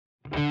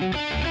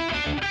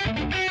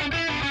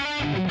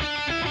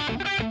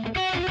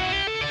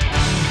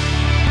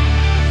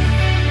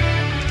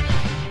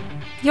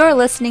You're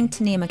listening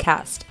to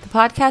NEMAcast, the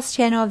podcast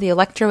channel of the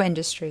electro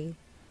industry.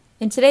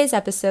 In today's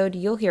episode,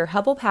 you'll hear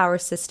Hubbell Power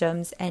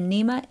Systems and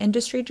NEMA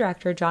Industry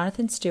Director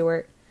Jonathan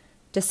Stewart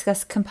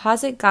discuss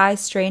composite guy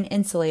strain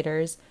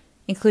insulators,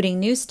 including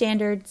new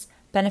standards,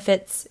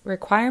 benefits,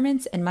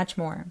 requirements, and much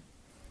more.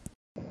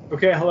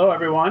 Okay, hello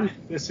everyone.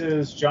 This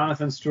is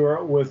Jonathan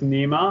Stewart with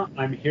NEMA.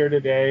 I'm here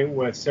today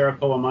with Sarah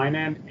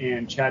Kolomainen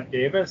and Chad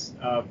Davis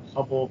of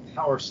Hubbell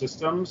Power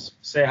Systems.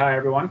 Say hi,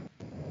 everyone.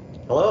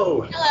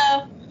 Hello.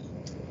 Hello.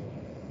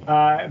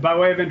 By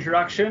way of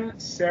introduction,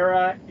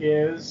 Sarah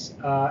is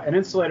an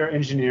insulator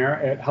engineer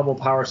at Hubbell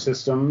Power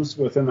Systems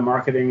within the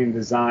marketing and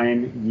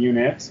design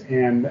unit,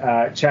 and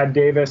Chad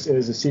Davis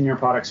is a senior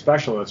product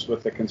specialist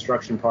with the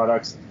construction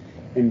products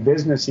and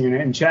business unit.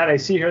 And Chad, I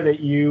see here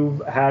that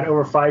you've had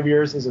over 5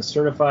 years as a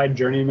certified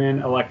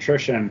journeyman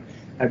electrician.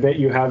 I bet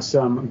you have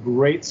some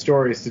great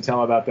stories to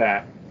tell about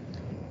that.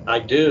 I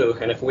do,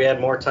 and if we had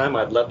more time,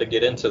 I'd love to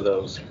get into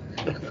those.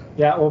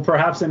 Yeah, well,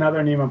 perhaps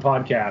another NEMA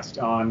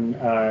podcast on,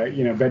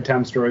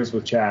 bedtime stories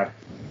with Chad.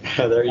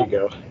 There you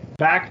go.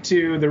 Back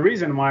to the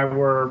reason why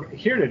we're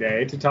here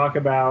today, to talk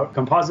about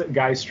composite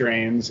guy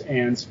strains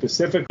and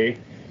specifically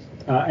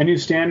a new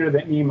standard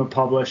that NEMA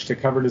published to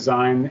cover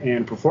design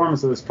and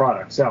performance of this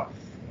product. So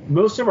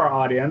most of our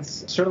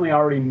audience certainly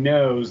already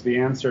knows the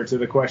answer to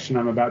the question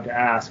I'm about to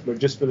ask, but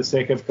just for the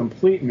sake of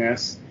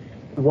completeness,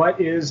 what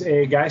is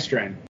a guy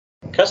strain?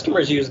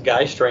 Customers use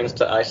guy strains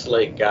to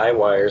isolate guy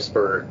wires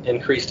for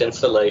increased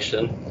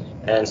insulation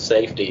and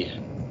safety.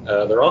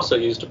 They're also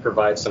used to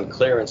provide some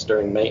clearance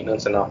during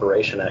maintenance and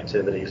operation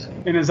activities.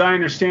 And as I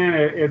understand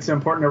it, it's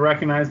important to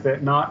recognize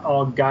that not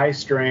all guy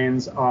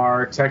strains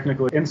are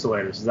technically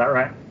insulators. Is that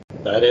right?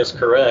 That is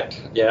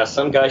correct. Yeah,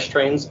 some guy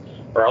strains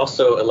are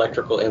also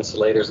electrical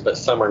insulators, but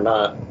some are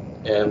not.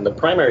 And the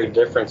primary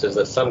difference is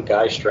that some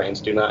guy strains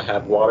do not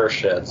have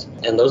watersheds.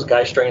 And those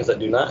guy strains that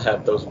do not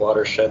have those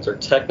watersheds are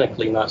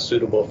technically not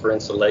suitable for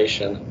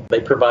insulation. They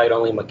provide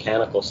only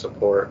mechanical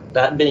support.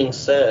 That being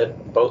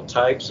said, both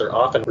types are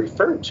often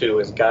referred to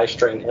as guy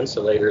strain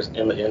insulators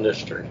in the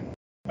industry.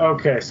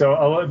 Okay,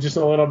 so just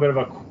a little bit of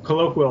a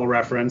colloquial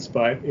reference,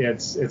 but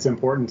it's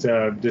important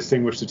to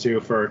distinguish the two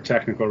for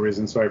technical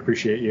reasons, so I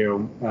appreciate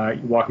you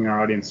walking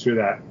our audience through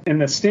that. And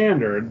the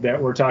standard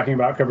that we're talking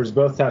about covers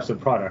both types of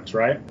products,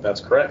 right? That's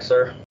correct,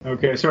 sir.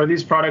 Okay, so are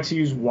these products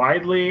used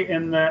widely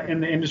in the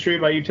industry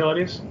by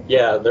utilities?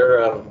 Yeah,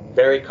 they're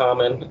very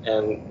common,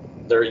 and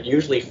they're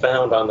usually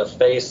found on the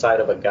phase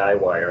side of a guy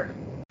wire.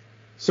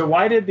 So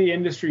why did the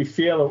industry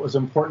feel it was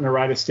important to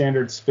write a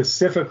standard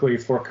specifically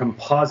for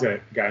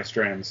composite guy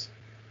strains?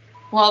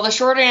 Well, the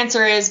short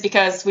answer is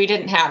because we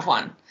didn't have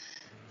one.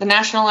 The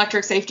National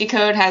Electric Safety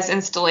Code has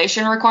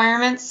installation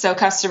requirements, so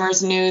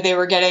customers knew they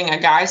were getting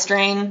a guy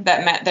strain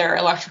that met their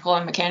electrical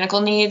and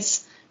mechanical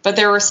needs, but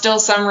there were still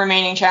some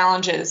remaining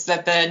challenges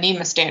that the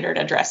NEMA standard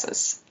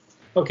addresses.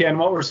 Okay, and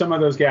what were some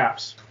of those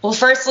gaps? Well,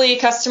 firstly,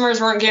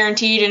 customers weren't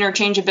guaranteed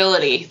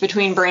interchangeability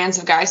between brands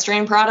of guy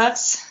strain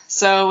products.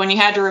 So when you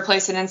had to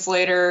replace an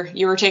insulator,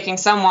 you were taking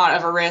somewhat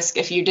of a risk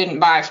if you didn't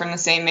buy from the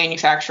same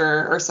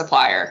manufacturer or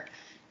supplier.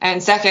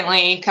 And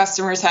secondly,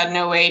 customers had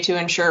no way to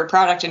ensure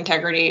product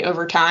integrity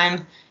over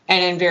time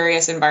and in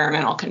various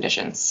environmental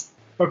conditions.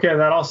 Okay,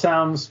 that all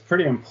sounds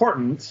pretty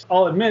important.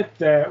 I'll admit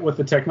that with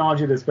the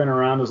technology that's been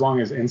around as long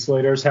as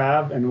insulators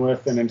have, and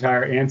with an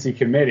entire ANSI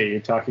committee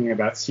talking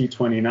about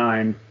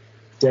C29,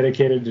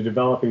 dedicated to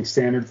developing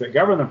standards that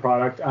govern the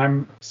product,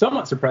 I'm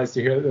somewhat surprised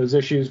to hear that those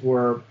issues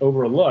were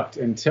overlooked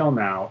until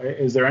now.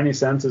 Is there any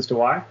sense as to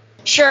why?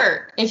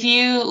 Sure. If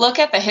you look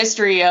at the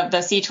history of the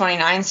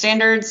C29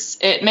 standards,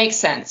 it makes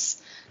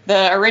sense.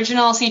 The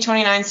original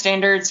C29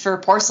 standards for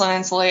porcelain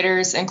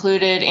insulators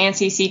included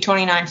ANSI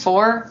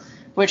C29-4,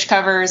 which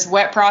covers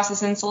wet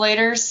process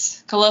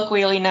insulators,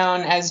 colloquially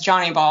known as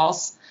Johnny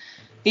balls.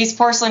 These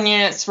porcelain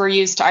units were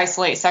used to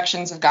isolate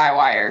sections of guy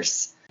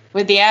wires.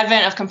 With the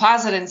advent of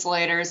composite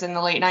insulators in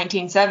the late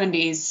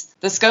 1970s,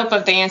 the scope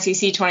of the ANSI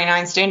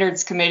C29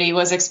 Standards Committee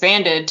was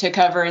expanded to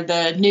cover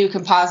the new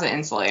composite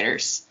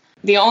insulators.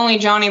 The only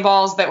Johnny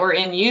balls that were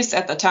in use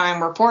at the time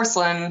were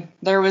porcelain.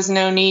 There was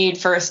no need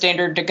for a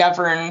standard to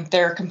govern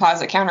their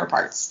composite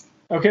counterparts.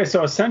 Okay,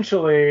 so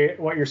essentially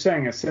what you're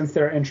saying is since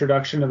their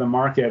introduction to the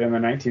market in the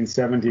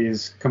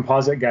 1970s,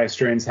 composite guy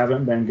strains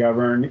haven't been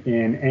governed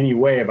in any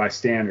way by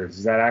standards.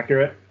 Is that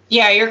accurate?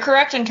 Yeah, you're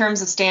correct in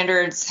terms of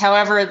standards.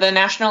 However, the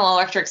National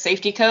Electric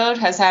Safety Code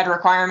has had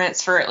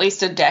requirements for at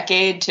least a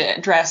decade to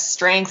address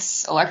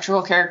strengths,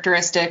 electrical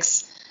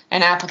characteristics,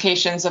 and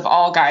applications of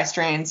all guy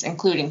strains,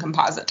 including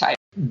composite type.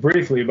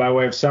 Briefly, by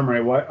way of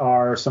summary, what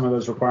are some of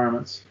those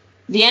requirements?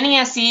 The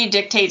NESC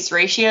dictates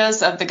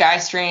ratios of the guy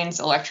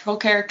strain's electrical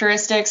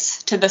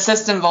characteristics to the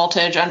system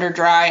voltage under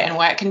dry and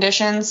wet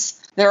conditions.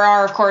 There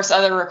are, of course,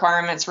 other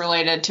requirements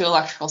related to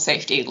electrical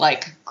safety,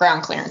 like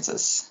ground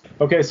clearances.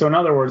 Okay, so in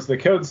other words, the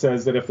code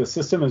says that if the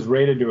system is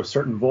rated to a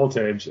certain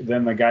voltage,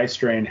 then the guy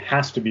strain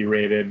has to be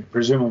rated,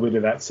 presumably to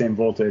that same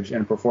voltage,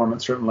 and perform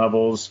at certain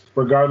levels,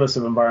 regardless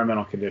of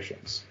environmental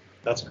conditions.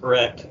 That's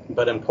correct,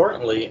 but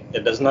importantly,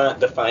 it does not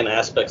define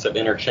aspects of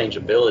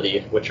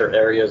interchangeability, which are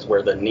areas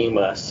where the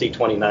NEMA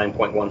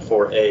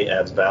C29.14a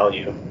adds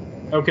value.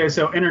 Okay,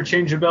 so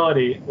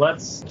interchangeability,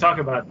 let's talk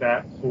about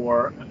that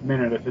for a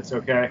minute if it's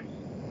okay.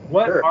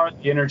 What Sure. are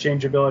the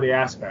interchangeability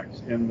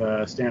aspects in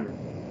the standard?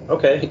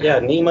 Okay, yeah,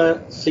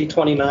 NEMA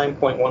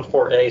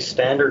C29.14a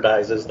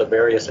standardizes the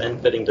various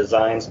end-fitting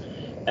designs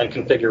and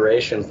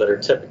configurations that are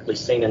typically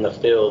seen in the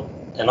field,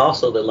 and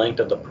also the length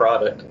of the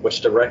product,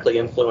 which directly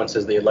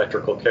influences the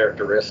electrical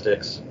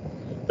characteristics.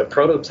 The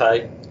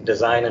prototype,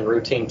 design, and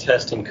routine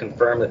testing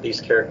confirm that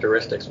these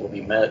characteristics will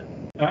be met.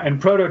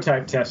 And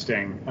prototype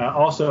testing,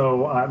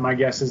 also, my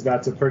guess is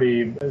that's a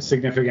pretty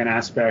significant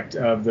aspect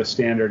of the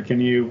standard. Can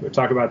you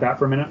talk about that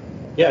for a minute?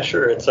 Yeah,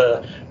 sure.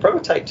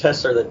 Prototype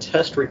tests are the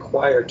test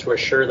required to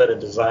assure that a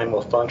design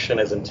will function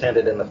as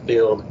intended in the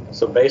field.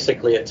 So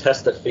basically, it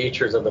tests the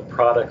features of the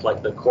product,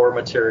 like the core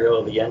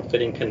material, the end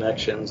fitting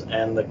connections,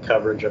 and the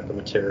coverage of the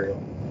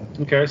material.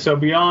 Okay, so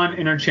beyond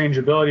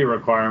interchangeability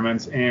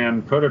requirements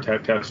and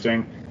prototype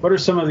testing, what are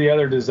some of the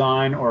other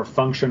design or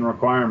function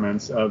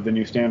requirements of the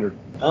new standard?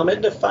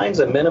 It defines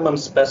a minimum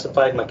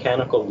specified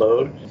mechanical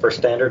load for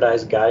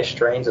standardized guy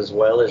strains as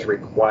well as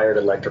required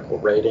electrical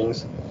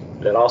ratings.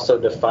 It also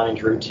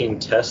defines routine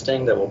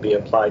testing that will be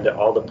applied to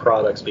all the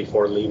products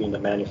before leaving the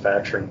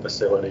manufacturing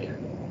facility.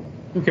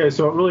 Okay,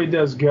 so it really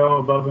does go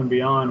above and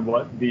beyond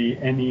what the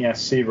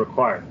NESC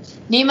requires.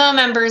 NEMA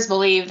members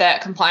believe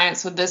that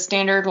compliance with this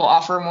standard will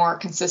offer more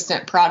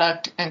consistent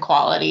product and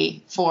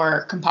quality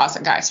for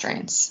composite guy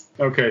strains.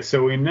 Okay,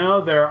 so we know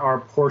there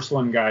are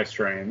porcelain guy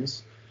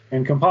strains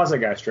and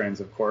composite guy strains,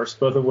 of course,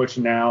 both of which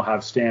now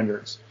have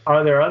standards.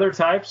 Are there other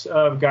types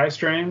of guy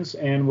strains,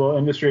 and will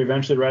industry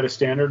eventually write a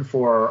standard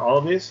for all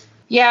of these?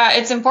 Yeah,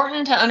 it's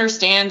important to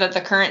understand that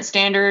the current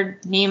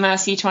standard, NEMA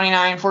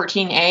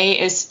C2914A,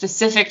 is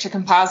specific to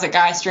composite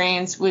guy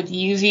strains with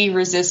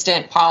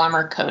UV-resistant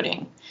polymer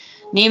coating.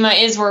 NEMA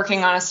is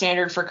working on a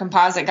standard for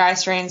composite guy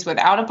strains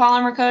without a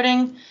polymer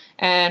coating,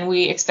 and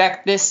we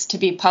expect this to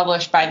be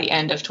published by the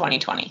end of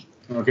 2020.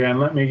 Okay, and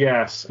let me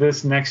guess,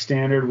 this next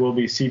standard will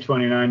be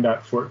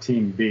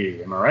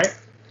C29.14b, am I right?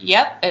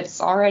 Yep,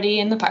 it's already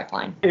in the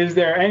pipeline. Is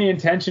there any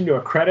intention to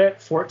accredit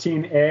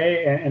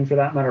 14A and for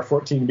that matter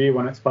 14B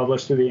when it's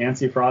published through the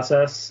ANSI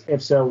process?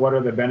 If so, what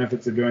are the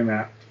benefits of doing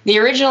that? The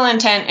original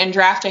intent in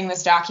drafting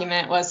this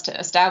document was to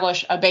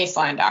establish a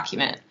baseline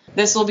document.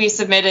 This will be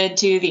submitted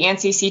to the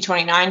ANSI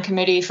C29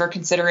 committee for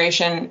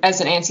consideration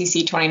as an ANSI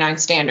C29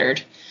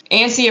 standard.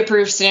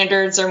 ANSI-approved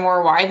standards are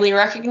more widely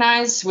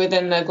recognized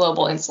within the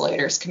global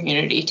insulators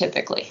community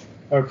typically.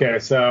 Okay,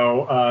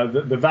 so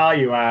the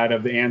value add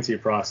of the ANSI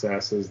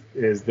process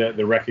is that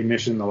the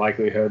recognition, the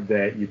likelihood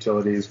that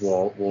utilities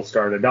will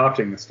start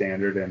adopting the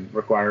standard and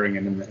requiring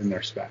it in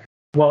their spec.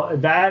 Well,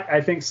 that,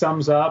 I think,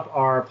 sums up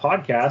our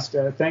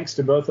podcast. Thanks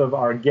to both of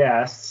our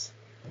guests.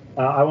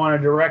 I want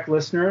to direct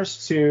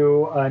listeners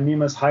to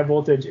NEMA's High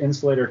Voltage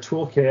Insulator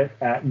Toolkit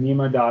at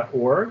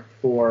NEMA.org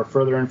for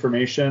further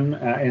information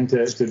and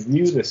to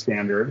view the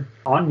standard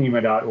on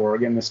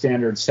NEMA.org in the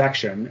standards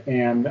section.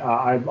 And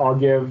I'll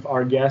give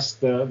our guests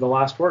the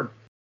last word.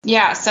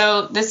 Yeah,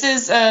 so this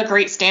is a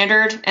great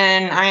standard,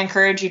 and I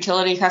encourage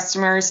utility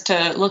customers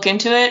to look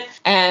into it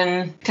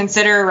and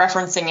consider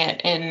referencing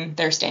it in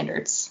their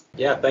standards.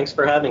 Yeah, thanks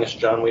for having us,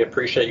 John. We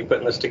appreciate you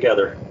putting this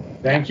together.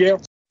 Thank you.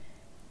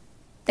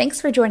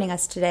 Thanks for joining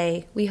us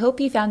today. We hope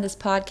you found this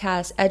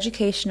podcast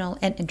educational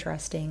and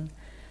interesting.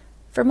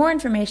 For more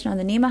information on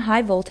the NEMA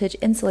High Voltage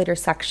Insulator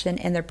section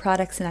and their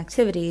products and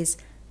activities,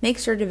 make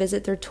sure to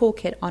visit their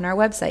toolkit on our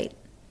website.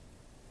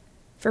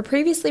 For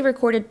previously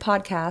recorded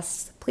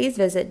podcasts, please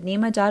visit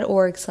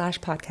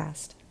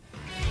nema.org/podcast.